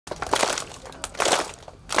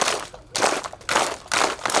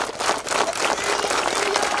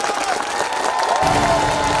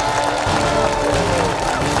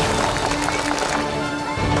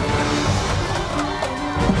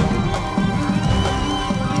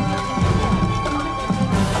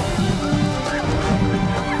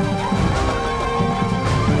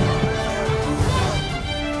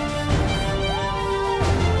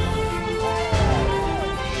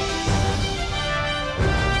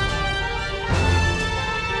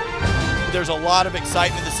there's a lot of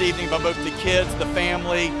excitement this evening by both the kids, the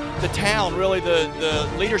family, the town, really the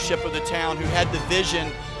leadership of the town who had the vision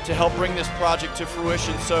to help bring this project to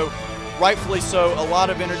fruition. So rightfully so, a lot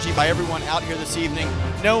of energy by everyone out here this evening,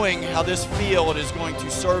 knowing how this field is going to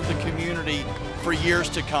serve the community for years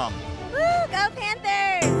to come. Woo, go Panthers!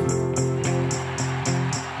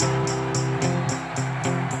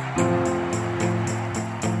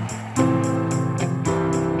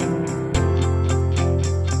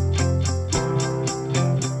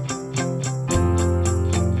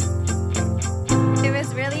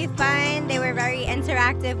 Fun. They were very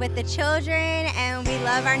interactive with the children, and we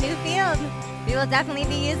love our new field. We will definitely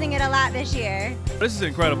be using it a lot this year. This is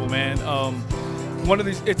incredible, man. One of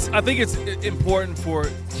these, I think it's important for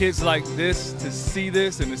kids like this to see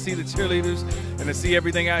this and to see the cheerleaders and to see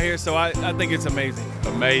everything out here. So I think it's amazing.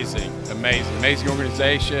 Amazing, amazing, amazing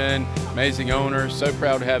organization, amazing owners. So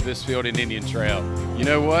proud to have this field in Indian Trail. You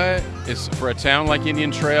know what? It's for a town like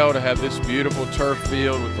Indian Trail to have this beautiful turf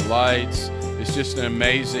field with the lights. It's just an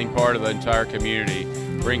amazing part of the entire community.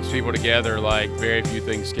 It brings people together like very few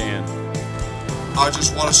things can. I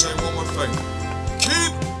just want to say one more thing.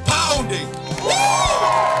 Keep pounding!